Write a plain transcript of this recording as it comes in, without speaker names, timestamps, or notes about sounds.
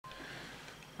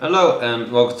Hello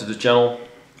and welcome to the channel,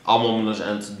 Amongus,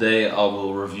 and today I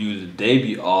will review the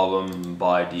debut album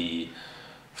by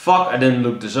I didn't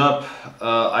look this up.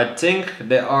 I think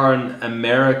they are an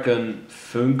American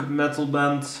funk metal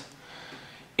band.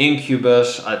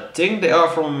 Incubus, I think they are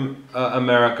from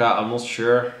America, I'm not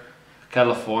sure.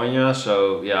 California,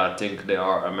 so yeah, I think they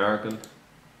are American.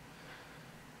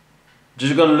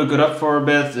 Just gonna look it up for a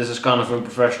bit. This is kind of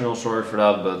unprofessional, sorry for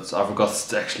that, but I forgot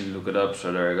to actually look it up,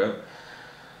 so there you go.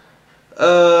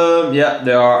 Yeah,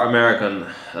 they are American.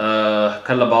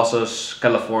 Calabasas,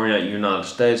 California, United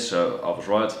States, so I was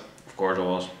right. Of course I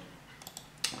was.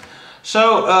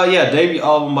 So, yeah, debut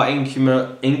album by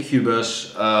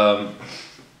Incubus.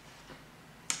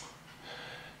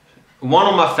 One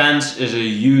of my fans is a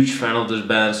huge fan of this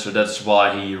band, so that's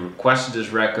why he requested this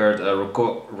record,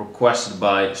 requested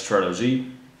by Strato Z.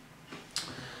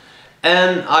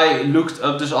 And I looked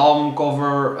up this album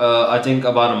cover, I think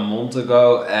about a month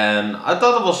ago, and I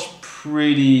thought it was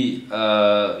pretty,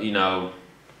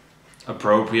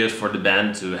 appropriate for the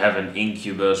band to have an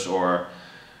incubus or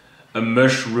a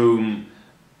mushroom,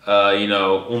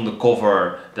 on the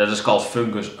cover that is called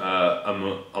Fungus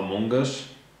Amongus.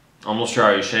 I'm not sure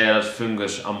how you say it,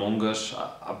 Fungus Amongus.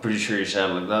 I'm pretty sure you say it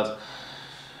like that.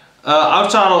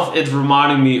 Outside of it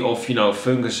reminding me of,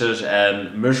 funguses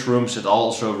and mushrooms, it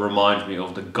also reminds me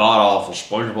of the god-awful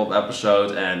SpongeBob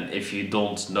episode. And if you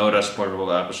don't know that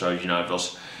SpongeBob episode, it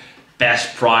was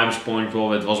past prime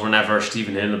SpongeBob. It was whenever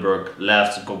Steven Hillenburg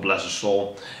left, God bless his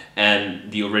soul,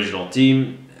 and the original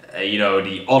team,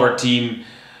 the other team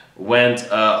went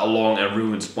along and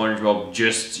ruined SpongeBob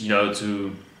just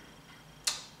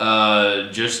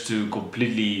to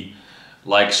completely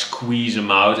squeeze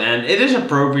them out. And it is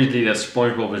appropriately that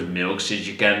SpongeBob is milk, since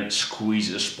you can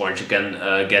squeeze a sponge, you can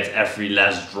get every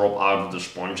last drop out of the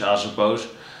sponge, I suppose.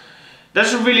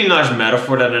 That's a really nice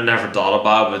metaphor that I never thought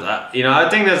about, but I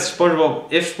think that if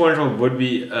SpongeBob would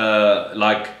be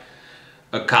like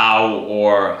a cow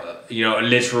or a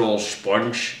literal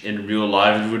sponge in real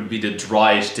life, it would be the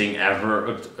driest thing ever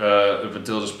up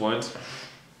until this point.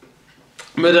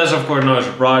 But that's of course no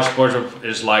surprise. SpongeBob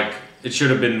is it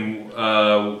should have been,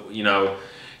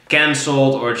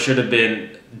 cancelled, or it should have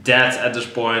been dead at this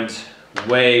point.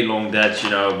 Way long dead,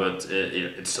 but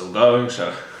it's still going,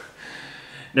 so.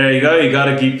 There you go, you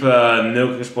gotta keep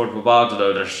milking SpongeBob out,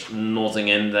 although there's nothing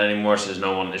in it anymore since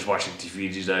no one is watching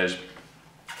TV these days.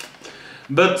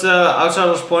 But outside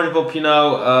of SpongeBob,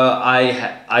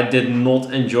 I did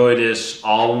not enjoy this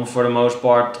album for the most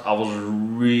part. I was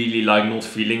really not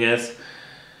feeling it.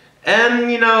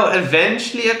 And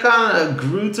eventually I kind of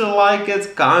grew to like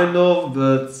it, kind of,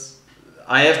 but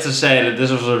I have to say that this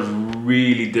was a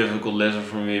really difficult listen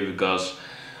for me, because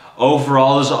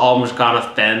overall this album is kind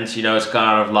of tense, it's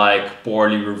kind of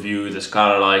poorly reviewed, it's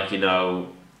kind of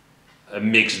a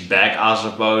mixed bag, I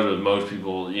suppose, but most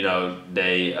people, they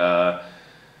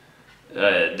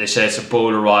say it's a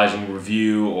polarizing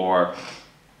review, or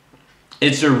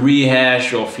it's a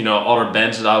rehash of other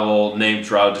bands that I will name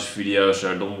throughout this video,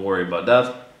 so don't worry about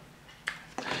that.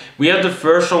 We have the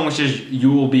first song, which is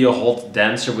You Will Be a Hot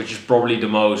Dancer, which is probably the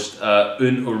most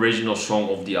unoriginal song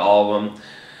of the album.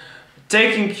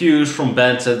 Taking cues from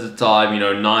bands at the time,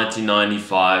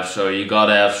 1995, so you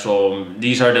gotta have some.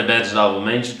 These are the bands that I will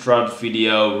mention throughout the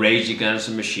video: Rage Against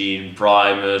the Machine,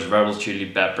 Primus, Red Hot Chili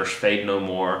Peppers, Fate No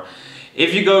More.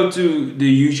 If you go to the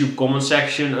YouTube comment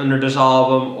section under this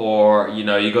album, or you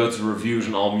go to reviews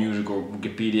on AllMusic or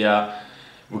Wikipedia,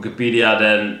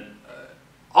 then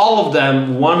all of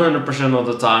them 100% of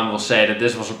the time will say that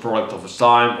this was a product of its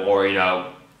time, or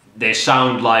they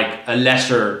sound like a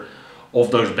lesser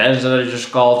of those bands that I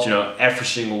just called. Every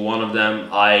single one of them.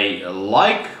 I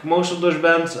like most of those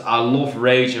bands. I love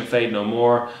Rage and Fate No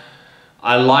More.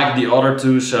 I like the other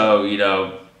two, so you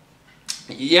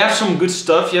have some good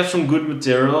stuff, you have some good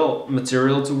material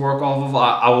to work off of.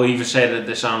 I will even say that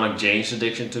they sound like Jane's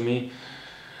Addiction to me.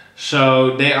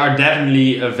 So they are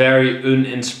definitely a very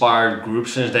uninspired group,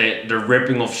 since they're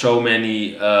ripping off so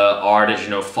many artists,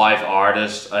 5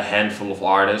 artists, a handful of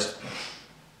artists.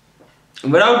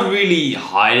 Without really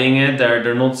hiding it,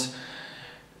 they're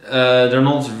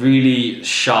not really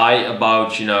shy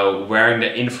about wearing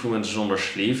their influences on their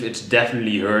sleeve. It's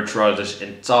definitely heard throughout this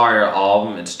entire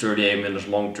album. It's 38 minutes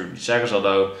long, 30 seconds,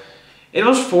 although it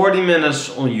was 40 minutes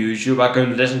on YouTube. I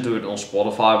couldn't listen to it on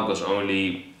Spotify because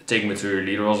only Take Me To Your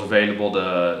Leader was available,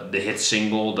 the hit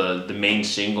single, the main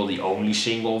single, the only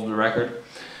single of the record.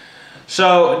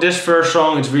 So this first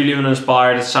song, it's really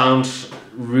uninspired. It sounds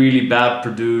really bad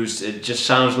produced. It just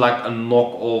sounds like a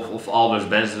knockoff of all those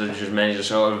bands that I just mentioned.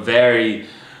 So a very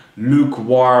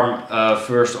lukewarm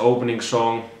first opening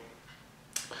song.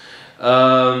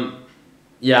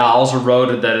 Yeah, I also wrote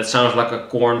it that it sounds like a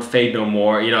Korn Fate No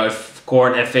More. You know, if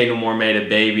Korn and Fate No More made a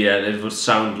baby, then it would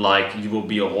sound like You Will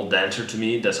Be a Hot Dancer to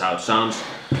me. That's how it sounds.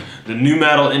 The nu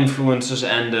metal influences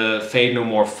and the Fate No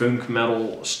More funk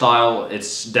metal style,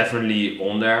 it's definitely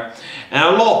on there. And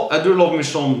I do love me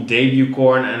some debut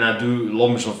Korn, and I do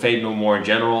love me some Fate No More in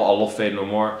general. I love Fate No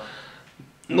More.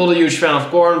 Not a huge fan of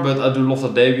Korn, but I do love the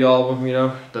debut album, you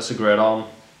know. That's a great album.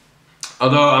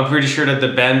 Although I'm pretty sure that the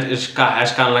band has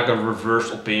kind of like a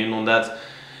reversed opinion on that.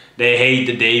 They hate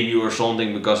the debut or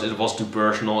something because it was too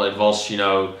personal. It was, you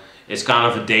know, it's kind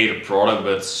of a dated product,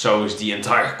 but so is the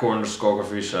entire Korn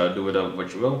discography, so do with it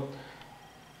what you will.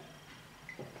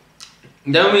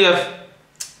 Then we have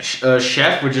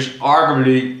Chef, which is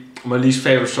arguably my least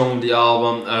favorite song of the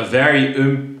album. A very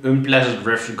unpleasant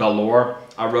riff galore.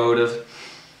 I wrote it.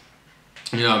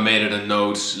 You know, I made it a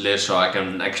notes list so I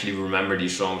can actually remember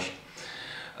these songs.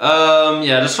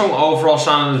 Yeah, the song overall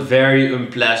sounded very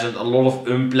unpleasant. A lot of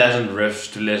unpleasant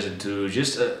riffs to listen to.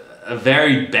 Just a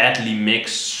very badly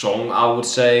mixed song, I would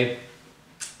say.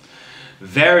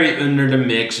 Very under the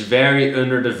mix, very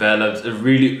underdeveloped. A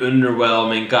really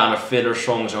underwhelming kind of filler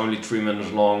song. Is only 3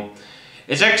 minutes long.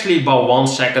 It's actually about 1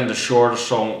 second the shortest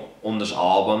song on this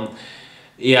album.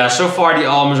 Yeah, so far the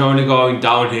album is only going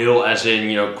downhill, as in,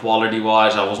 you know,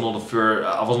 quality-wise. I was not a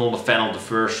fan of the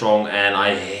first song, and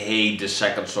I hate the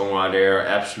second song right there.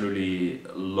 Absolutely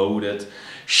loaded.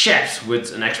 Chefs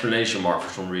with an exclamation mark for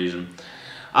some reason.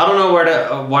 I don't know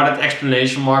why that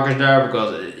exclamation mark is there,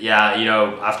 because yeah, you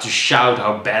know, I have to shout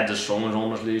how bad the song is,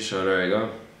 honestly. So there you go.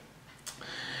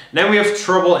 Then we have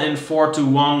Trouble in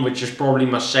 421, which is probably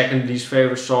my second least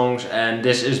favorite songs, and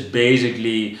this is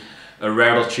basically a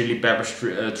Red Hot Chili Peppers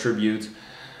tribute.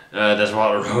 That's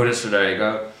what I wrote it, so there you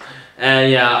go.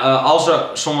 And yeah,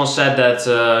 also someone said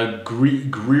that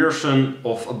Grierson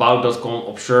of About.com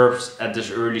observed at this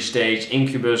early stage,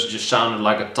 Incubus just sounded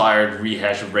like a tired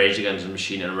rehash of Rage Against the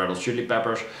Machine and Red Hot Chili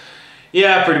Peppers.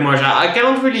 Yeah, pretty much. I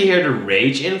cannot really hear the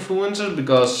Rage influences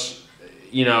because,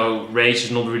 you know, Rage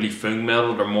is not really funk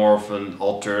metal. They're more of an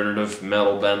alternative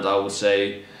metal band, I would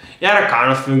say. Yeah, they're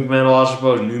kind of funk metal, I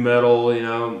suppose, nu metal, you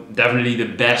know. Definitely the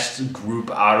best group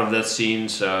out of that scene,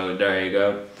 so there you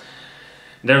go.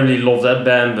 Definitely love that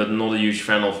band, but not a huge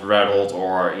fan of Red Hot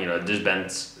or, you know, this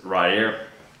band right here.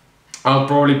 I would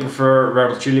probably prefer Red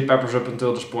Hot Chili Peppers up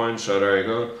until this point, so there you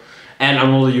go. And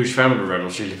I'm not a huge fan of the Red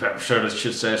Hot Chili Peppers, so that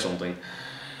should say something.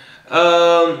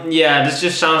 Yeah, this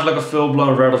just sounds like a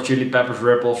full-blown Red Hot Chili Peppers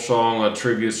rip-off song, a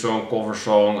tribute song, cover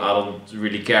song. I don't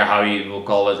really care how you will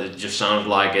call it. It just sounds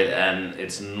like it, and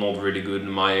it's not really good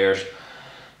in my ears.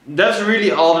 That's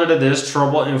really all that it is.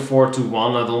 Trouble in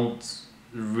 421. I don't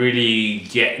really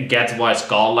get why it's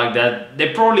called like that.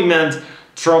 They probably meant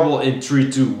Trouble in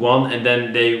 321, and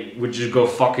then they would just go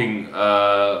fucking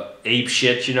ape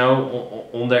shit, you know,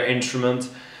 on their instrument.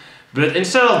 But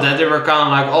instead of that, they were kind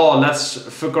of like, oh, let's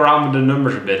fuck around with the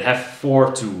numbers a bit, have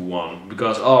 421,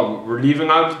 because, oh, we're leaving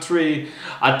out the 3.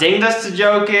 I think that's the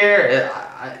joke here.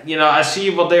 You know, I see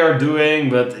what they are doing,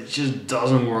 but it just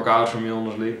doesn't work out for me,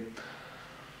 honestly.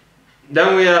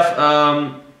 Then we have,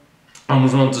 I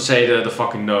almost want to say the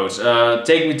fucking notes.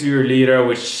 Take Me to Your Leader,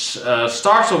 which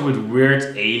starts off with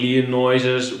weird alien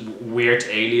noises.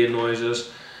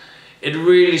 It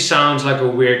really sounds like a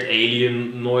weird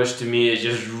alien noise to me. It's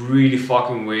just really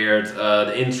fucking weird.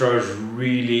 The intro is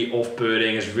really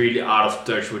off-putting. It's really out of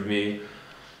touch with me.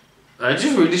 It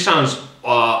just really sounds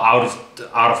out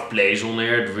of place on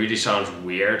there. It really sounds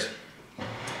weird.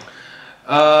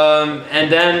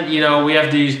 And then, you know, we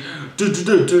have these,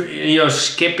 you know,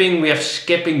 skipping. We have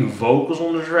skipping vocals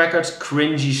on this record.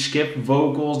 Cringy skip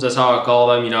vocals. That's how I call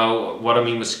them. You know, what I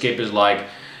mean with skip is like,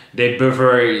 they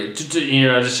buffer, you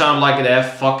know, they sound like they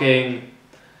have fucking,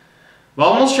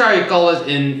 well, I'm not sure how you call it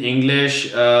in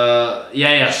English.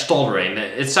 Yeah, stuttering.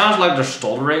 It sounds like they're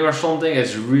stuttering or something.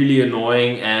 It's really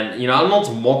annoying, and you know, I'm not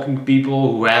mocking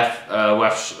people who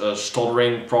have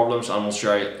stuttering problems. I'm not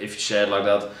sure if you say it like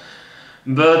that.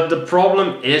 But the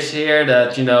problem is here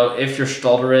that, you know, if you're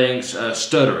stuttering,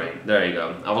 there you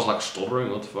go. I was like, stuttering,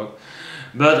 what the fuck?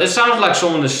 But it sounds like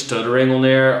someone is stuttering on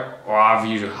there, or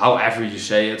however you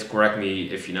say it. Correct me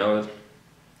if you know it.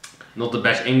 Not the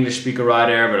best English speaker right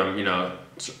there, but I'm, you know,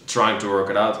 trying to work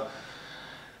it out.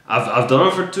 I've done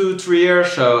it for 2-3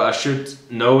 years, so I should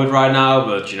know it right now.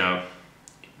 But you know,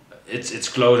 it's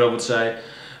close, I would say.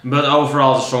 But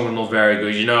overall, the song is not very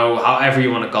good. You know, however you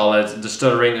want to call it, the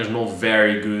stuttering is not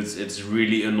very good. It's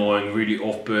really annoying, really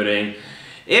off-putting.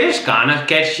 It is kind of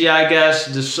catchy, I guess.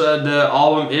 The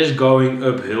album is going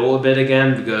uphill a bit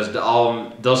again, because the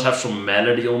album does have some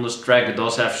melody on this track. It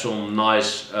does have some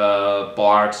nice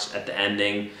parts at the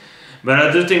ending. But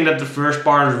I do think that the first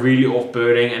part is really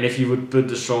off-putting, and if you would put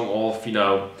the song off, you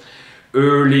know,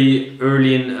 early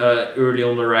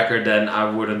on the record, then I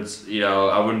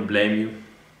wouldn't blame you.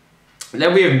 And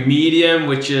then we have Medium,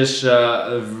 which is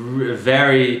a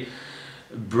very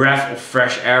breath of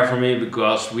fresh air for me,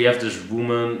 because we have this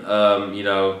woman, you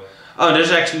know, oh, this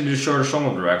is actually the shortest song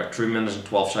on the record, 3 minutes and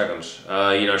 12 seconds,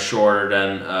 you know, shorter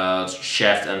than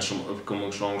Chef and some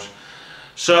upcoming songs.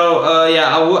 So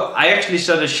yeah, I actually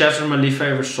said that Chefs is my least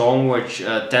favorite song, which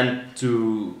tend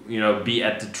to, you know, be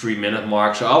at the 3-minute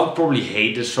mark, so I would probably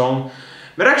hate this song,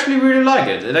 but I actually really like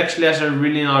it. It actually has a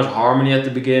really nice harmony at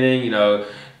the beginning, you know,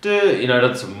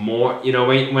 that's more, you know,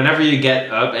 whenever you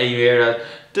get up and you hear that,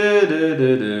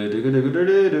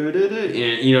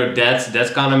 you know,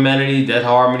 that's kind of melody, that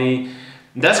harmony,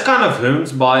 that's kind of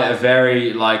hummed by a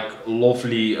very like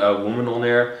lovely woman on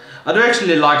there. I do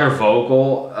actually like her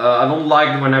vocal. I don't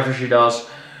like whenever she does,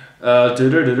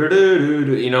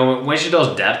 you know, when she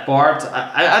does that part.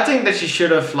 I think that she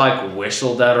should have like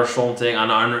whistled that or something. I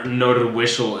know that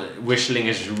whistling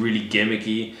is really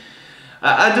gimmicky.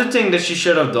 I do think that she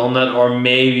should have done that, or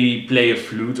maybe play a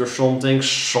flute or something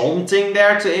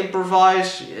there to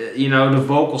improvise. You know, the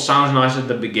vocal sounds nice at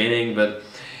the beginning, but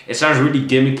it sounds really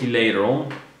gimmicky later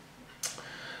on.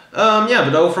 Yeah,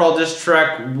 but overall this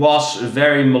track was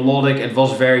very melodic, it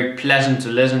was very pleasant to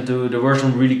listen to. There were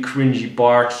some really cringy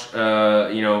parts,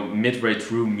 you know, midway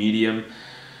through Medium,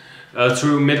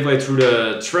 midway through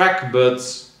the track, but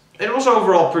it was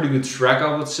overall a pretty good track,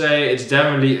 I would say. It's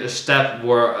definitely a step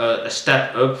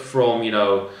up from, you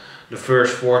know, the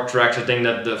first 4 tracks. I think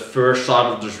that the first side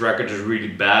of this record is really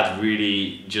bad,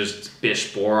 really just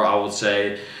piss poor, I would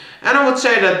say. And I would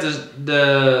say that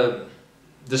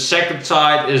the second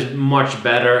side is much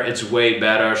better, it's way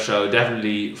better, so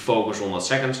definitely focus on the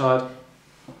second side.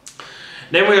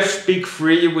 Then we have Speak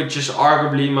Free, which is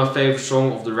arguably my favorite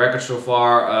song of the record so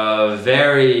far.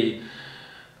 Very,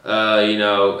 you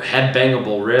know,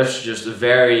 headbangable riffs, just a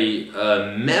very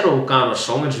metal kind of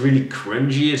song. It's really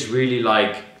cringy, it's really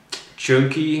like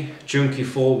chunky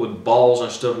full with balls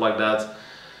and stuff like that.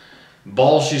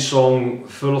 Ballsy song,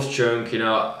 full of chunk, you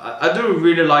know. I do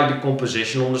really like the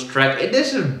composition on this track. It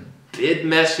is a bit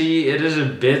messy, it is a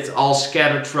bit all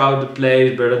scattered throughout the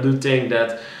place, but I do think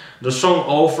that the song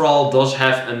overall does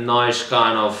have a nice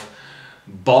kind of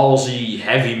ballsy,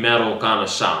 heavy metal kind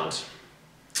of sound.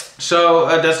 So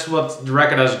that's what the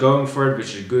record has going for it,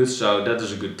 which is good, so that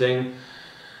is a good thing.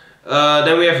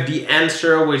 Then we have The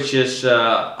Answer, which is,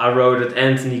 I wrote it,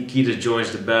 Anthony Kiedis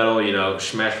joins the battle, you know,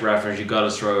 Smash reference, you gotta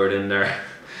throw it in there.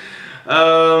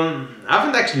 I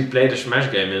haven't actually played a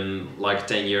Smash game in like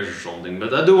 10 years or something,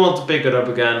 but I do want to pick it up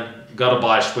again. Gotta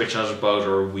buy a Switch, I suppose,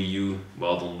 or a Wii U.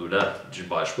 Well, don't do that, just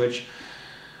buy a Switch.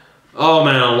 Oh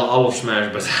man, I love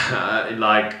Smash, but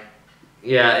like,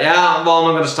 yeah, well,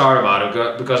 I'm not gonna start about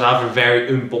it because I have a very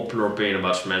unpopular opinion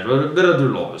about Smash, but I do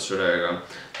love it, so there you go.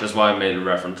 That's why I made a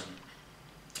reference.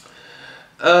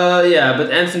 Yeah, but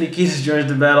Anthony Kiedis joins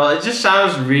the battle. It just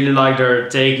sounds really like they're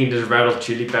taking this Red Hot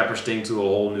Chili Peppers thing to a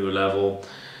whole new level.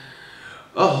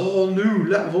 A whole new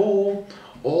level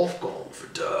of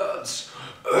confidence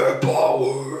and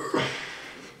power.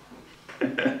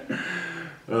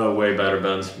 Way better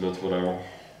band, but whatever.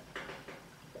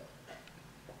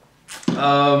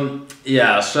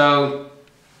 Yeah, so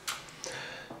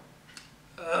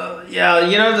yeah,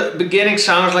 you know, the beginning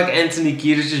sounds like Anthony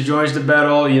Kiedis just joins the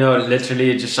battle. You know, literally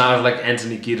it just sounds like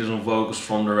Anthony Kiedis on vocals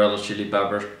from the Red Hot Chili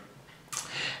Peppers.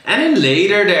 And then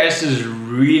later there's this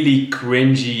really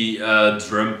cringy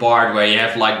drum part where you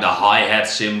have like the hi-hat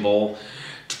cymbal.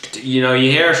 You know,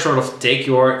 you hear a sort of tick,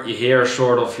 you hear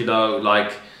sort of, you know,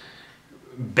 like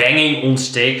banging on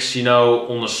sticks, you know,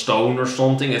 on a stone or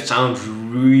something. It sounds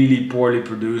really poorly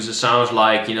produced. It sounds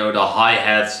like, you know, the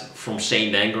hi-hat from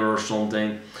Saint Anger or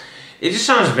something. It just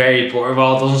sounds very poor.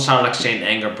 Well, it doesn't sound like Saint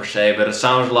Anger per se, but it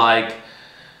sounds like,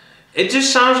 it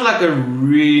just sounds like a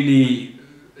really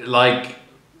like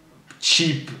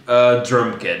cheap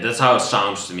drum kit. That's how it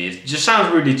sounds to me. It just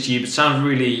sounds really cheap. It sounds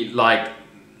really like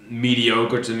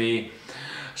mediocre to me.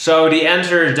 So The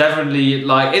Answer is definitely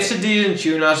like, it's a decent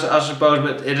tune I suppose,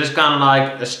 but it is kind of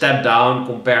like a step down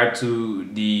compared to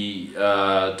the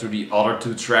other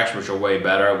 2 tracks, which are way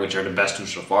better, which are the best 2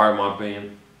 so far in my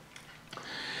opinion.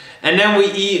 And then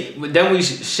we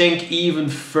sink even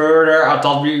further. I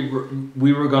thought we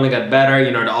were gonna get better.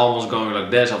 You know, the album was going like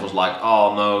this. I was like,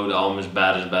 oh no, the album is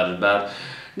bad, is bad, is bad.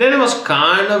 Then it was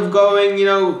kind of going, you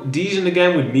know, decent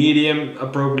again with Medium,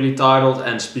 appropriately titled,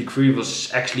 and Speak Free was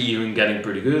actually even getting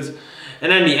pretty good. And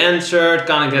then the answer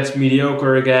kind of gets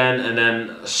mediocre again, and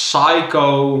then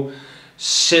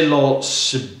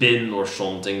Psychopsilocybin or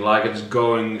something, like it's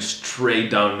going straight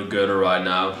down the gutter right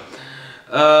now.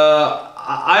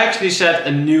 I actually said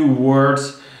a new word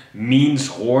means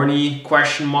horny,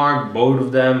 question mark, both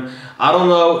of them. I don't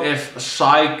know if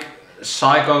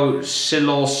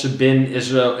psychopsilocybin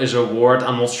is a word.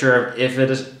 I'm not sure if it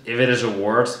is a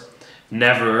word.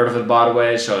 Never heard of it, by the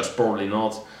way, so it's probably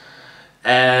not.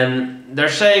 And they're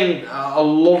saying a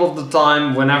lot of the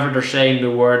time, whenever they're saying the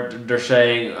word, they're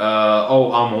saying,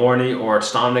 oh, I'm horny, or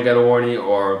it's time to get horny,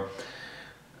 or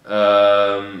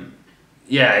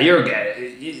yeah, you're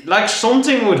gay. Like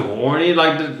something with horny,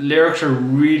 like the lyrics are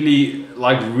really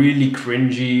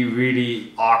cringy,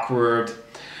 really awkward.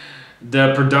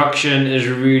 The production is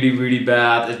really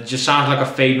bad. It just sounds like a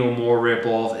Fate No More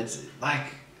ripoff. It's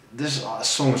like, this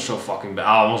song is so fucking bad.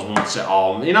 I almost want to say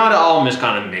album. You know, the album is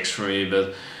kind of mixed for me,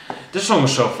 but this song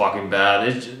is so fucking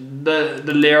bad.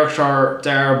 The lyrics are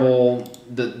terrible.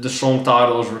 The song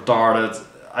title is retarded.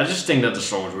 I just think that the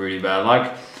song is really bad.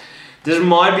 Like, this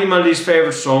might be my least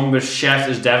favorite song, but Chef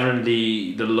is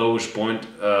definitely the lowest point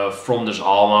from this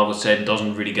album. I would say it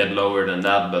doesn't really get lower than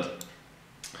that, but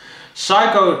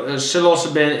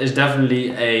Psychopsilocybin is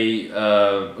definitely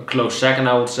a close second,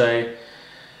 I would say.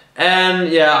 And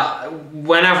yeah,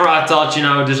 whenever I thought, you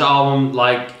know, this album,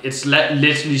 like, it's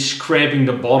literally scraping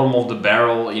the bottom of the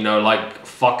barrel, you know, like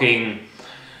fucking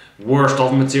worst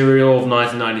of material of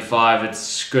 1995, it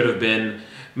could have been.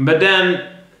 But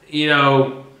then, you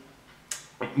know,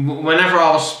 whenever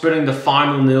I was putting the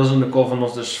final nails in the coffin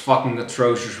of this fucking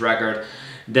atrocious record,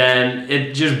 then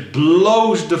it just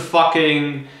blows the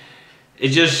fucking... It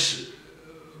just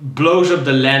blows up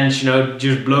the lens, you know, it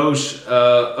just blows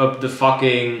up the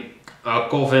fucking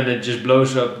coffin, it just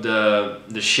blows up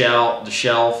the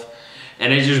shelf,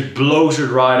 and it just blows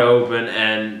it right open,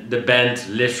 and the band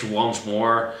lives once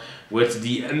more with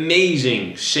the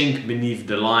amazing Sink Beneath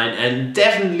the Line. And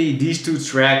definitely these two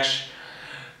tracks,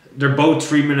 they're both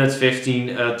 3 minutes and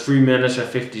 15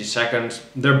 seconds.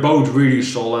 They're both really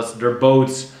solid. They're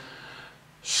both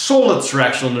solid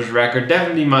tracks on this record.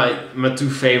 Definitely my two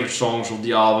favorite songs of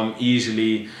the album,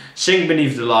 easily. Sink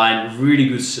Beneath the Line, really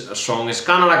good song. It's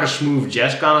kind of like a smooth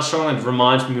jazz kind of song. It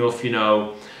reminds me of, you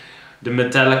know, the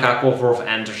Metallica cover of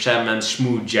Enter Sandman's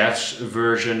smooth jazz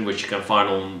version, which you can find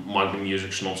on Mike the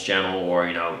Music Snob's channel, or,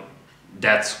 you know,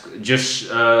 that's just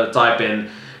type in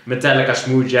Metallica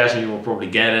smooth jazz and you will probably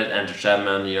get it. Enter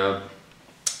Sandman, you know.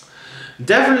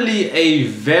 Definitely a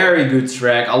very good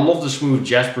track. I love the smooth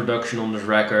jazz production on this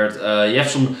record. You have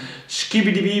some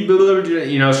skibidi,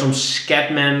 you know, some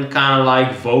Scatman kind of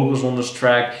like vocals on this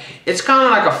track. It's kind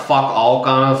of like a fuck all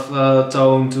kind of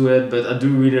tone to it, but I do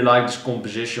really like this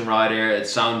composition right here. It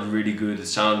sounds really good. It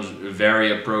sounds very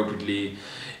appropriately.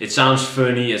 It sounds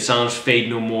funny. It sounds Fate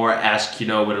No More-esque, you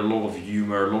know, with a lot of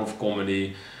humor, a lot of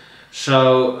comedy.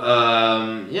 So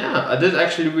yeah, I did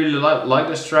actually really like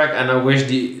this track, and I wish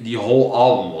the whole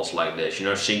album was like this, you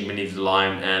know, Sink Beneath the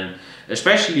Line, and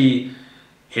especially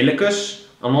Hilikus.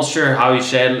 I'm not sure how you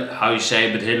say it,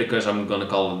 but Hilikus, I'm gonna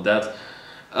call it that.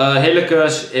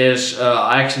 Hilikus is,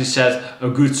 I actually said, a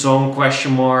good song,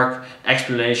 question mark,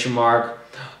 explanation mark,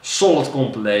 solid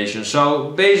compilation.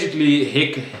 So basically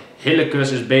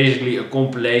Hilikus is basically a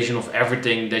compilation of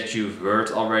everything that you've heard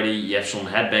already. You have some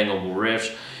headbangable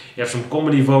riffs. You have some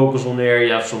comedy vocals on there,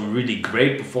 you have some really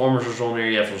great performances on there,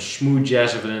 you have some smooth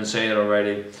jazz if I didn't say it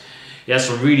already. You have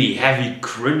some really heavy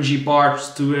cringy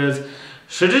parts to it.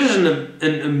 So this is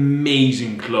an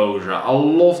amazing closure. I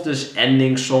love this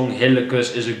ending song.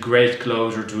 Hilikus is a great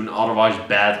closure to an otherwise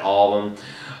bad album.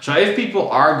 So if people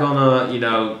are gonna, you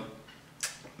know,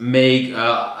 make, you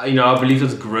know, I believe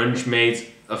that Grunge made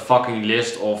a fucking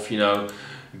list of, you know,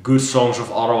 good songs of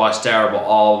otherwise terrible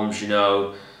albums, you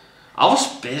know. I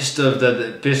was pissed off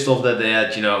that they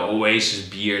had, you know, Oasis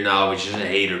Beer Now, which is a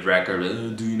hated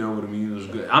record. Do you know what I mean? It was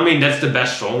good. I mean, that's the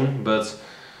best song, but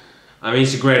I mean,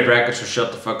 it's a great record, so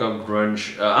shut the fuck up,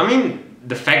 Grunge. I mean,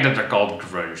 the fact that they're called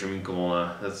Grunge, I mean, come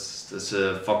on, that's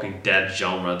a fucking dead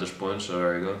genre at this point, so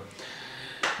there you go.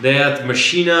 They had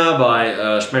Machina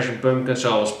by Smashing Pumpkins,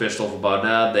 so I was pissed off about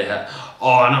that. They had,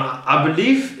 oh, and I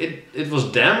believe it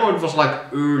was them, or it was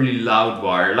like early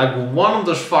Loudwire. Like, one of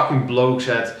those fucking blokes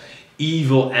had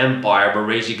Evil Empire by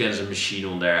Rage Against the Machine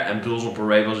on there, and Bulls on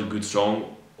Parade was a good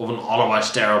song of an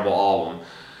otherwise terrible album.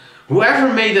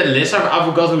 Whoever made that list, I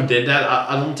forgot who did that.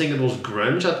 I don't think it was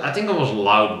Grunge, I think it was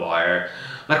Loudwire.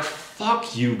 Like,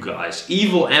 fuck you guys.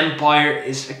 Evil Empire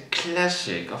is a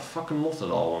classic. I fucking love that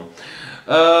album.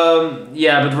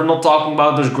 Yeah, but we're not talking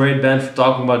about those great bands. We're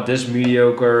talking about this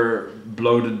mediocre,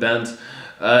 bloated band.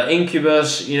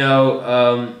 Incubus, you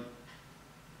know,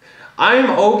 I'm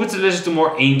open to listen to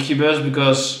more Incubus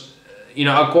because, you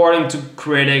know, according to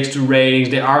critics, to ratings,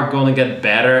 they are gonna get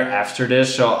better after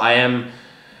this. So I am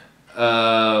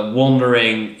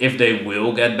wondering if they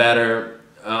will get better.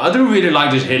 I do really like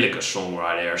this Hilikus song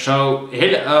right here. So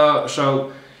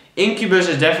Incubus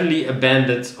is definitely a band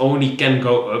that only can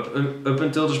go up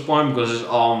until this point because this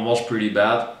album was pretty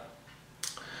bad.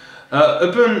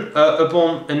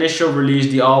 Upon initial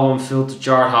release, the album failed to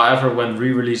chart. However, when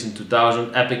re-released in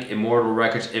 2000, Epic Immortal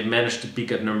Records, it managed to peak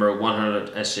at number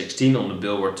 116 on the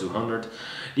Billboard 200.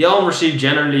 The album received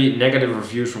generally negative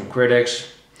reviews from critics.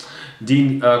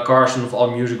 Dean Carson of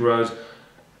AllMusic wrote,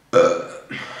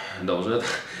 that was it.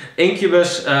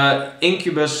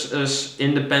 Incubus's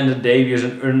independent debut is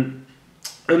an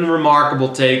unremarkable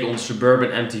take on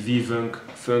suburban MTV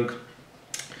funk.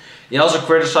 He also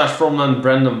criticized frontman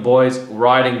Brandon Boyd,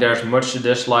 writing there's much to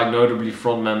dislike, notably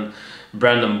frontman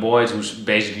Brandon Boyd, who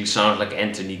basically sounds like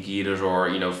Anthony Kiedis or,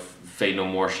 you know, Fate No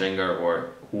More singer or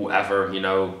whoever, you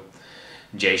know,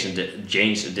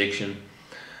 Jane's Addiction.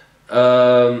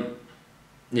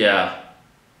 Yeah,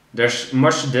 there's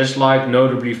much to dislike,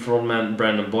 notably frontman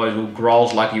Brandon Boyd, who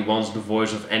growls like he wants the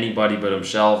voice of anybody but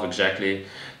himself, exactly.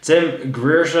 Tim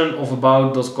Grierson of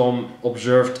About.com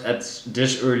observed at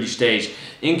this early stage,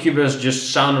 Incubus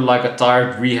just sounded like a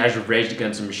tired rehash of Rage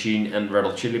Against the Machine and Red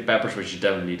Hot Chili Peppers, which is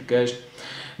definitely the case.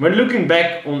 When looking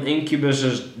back on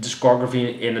Incubus's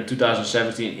discography in a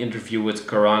 2017 interview with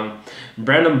Kerrang,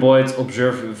 Brandon Boyd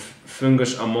observed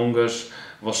Fungus Amongus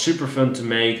was super fun to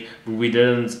make, but we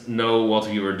didn't know what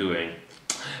we were doing.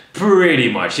 Pretty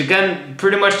much. You can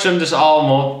pretty much sum this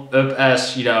album up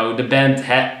as, you know, the band,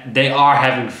 they are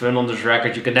having fun on this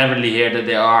record. You can definitely hear that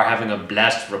they are having a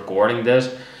blast recording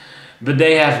this. But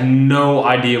they have no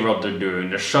idea what they're doing.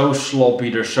 They're so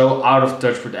sloppy, they're so out of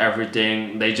touch with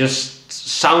everything. They just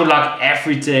sound like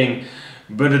everything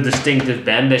but a distinctive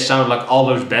band. They sound like all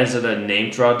those bands that I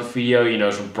named throughout the video. You know,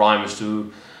 some Primus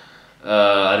too.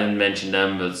 I didn't mention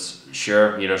them, but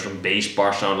sure, you know, some bass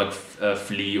parts sound like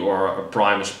Flea or a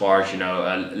Primus part, you know,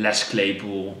 Les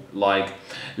Claypool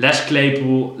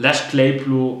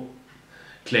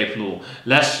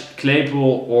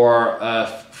or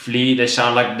Flea, they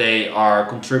sound like they are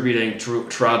contributing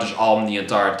throughout this album the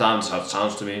entire time. That's how it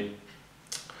sounds to me.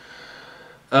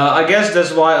 I guess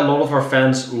that's why a lot of our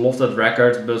fans love that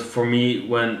record, but for me,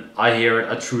 when I hear it,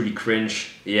 I truly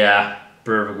cringe. Yeah,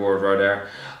 perfect word right there.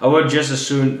 I would just as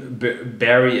soon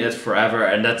bury it forever,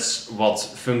 and that's what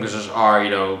funguses are,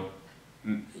 you know.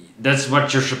 That's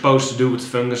what you're supposed to do with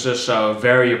funguses, so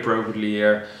very appropriately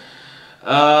here.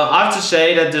 I have to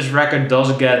say that this record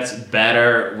does get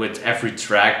better with every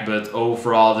track, but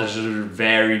overall this is a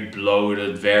very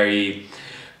bloated, very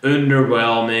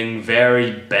underwhelming,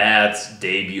 very bad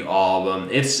debut album.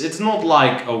 It's not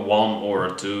like a 1 or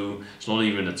a 2, it's not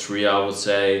even a 3, I would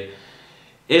say.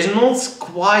 It's not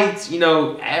quite, you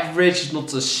know, average, it's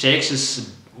not a 6,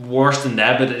 it's worse than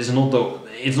that, but it's not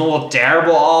a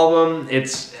terrible album.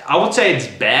 I would say it's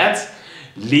bad,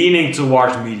 leaning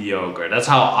towards mediocre. That's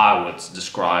how I would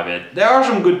describe it. There are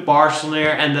some good parts on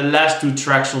there, and the last 2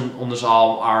 tracks on this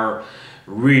album are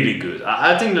really good.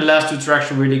 I think the last 2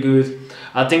 tracks are really good.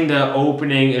 I think the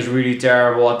opening is really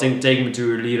terrible. I think Take Me To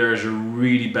Your Leader is a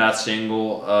really bad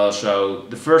single. So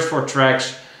the first 4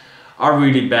 tracks are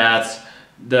really bad.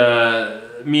 The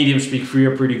Medium Speak Free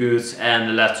are pretty good, and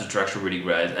the last 2 tracks are really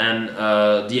great. And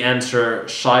The Answer,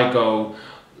 Psycho,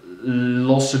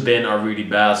 Lossabin are really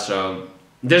bad. So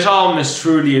this album is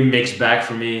truly a mixed bag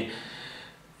for me.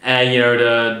 And you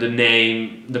know, the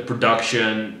name, the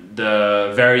production,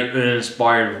 the very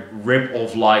uninspired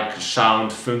rip-off like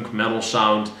sound, funk metal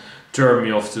sound, turn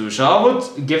me off too. So I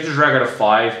would give this record a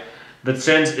 5. But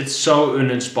since it's so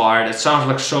uninspired, it sounds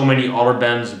like so many other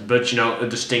bands, but you know, a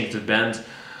distinctive band,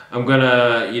 I'm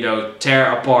gonna, you know,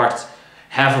 tear apart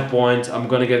half a point. I'm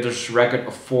gonna give this record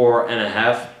a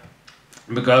 4.5.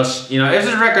 Because, you know, if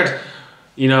this record,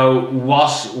 you know,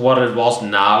 was what it was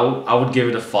now, I would give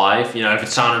it a 5, you know, if it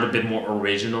sounded a bit more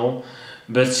original.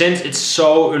 But since it's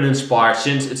so uninspired,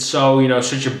 since it's so, you know,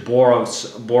 such a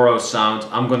borrowed sound,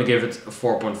 I'm gonna give it a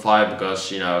 4.5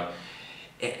 because, you know,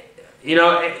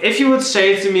 if you would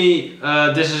say to me,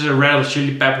 this is a Red Hot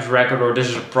Chili Peppers record or this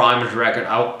is a Primus record,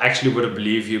 I actually wouldn't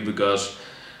believe you because,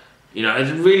 you know,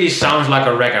 it really sounds like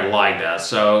a record like that.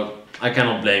 So I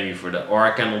cannot blame you for that, or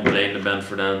I cannot blame the band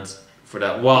for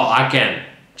that. Well, I can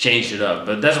change it up,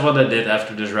 but that's what I did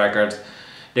after this record.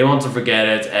 they want to forget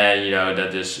it, and you know,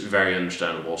 that is very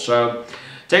understandable. So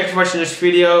thank you for watching this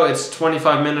video. It's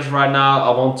 25 minutes right now.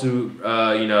 I want to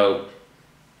you know,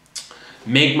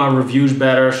 make my reviews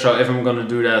better, so if I'm gonna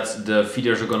do that, the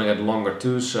videos are gonna get longer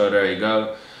too, so there you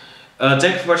go. Thank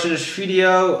you for watching this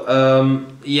video.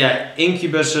 Yeah,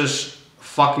 Incubus's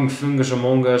fucking Fungus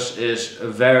Amongus is a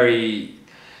very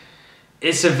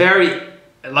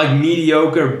like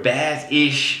mediocre,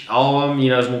 bad-ish album. You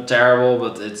know, it's not terrible,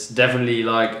 but it's definitely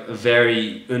like a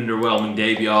very underwhelming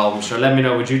debut album. So let me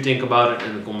know what you think about it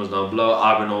in the comments down below.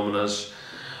 I've been Ominous.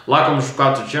 Like, comment,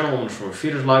 subscribe to the channel. Ominous for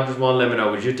videos like this one. Let me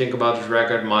know what you think about this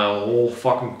record. My whole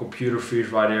fucking computer freeze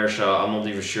right here, so I'm not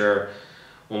even sure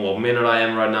on what minute I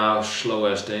am right now. Slow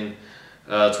ass thing.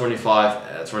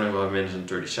 25 minutes and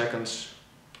 30 seconds.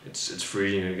 It's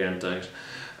freezing again, thanks.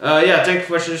 Yeah, thank you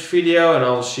for watching this video, and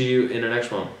I'll see you in the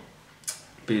next one.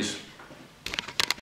 Peace.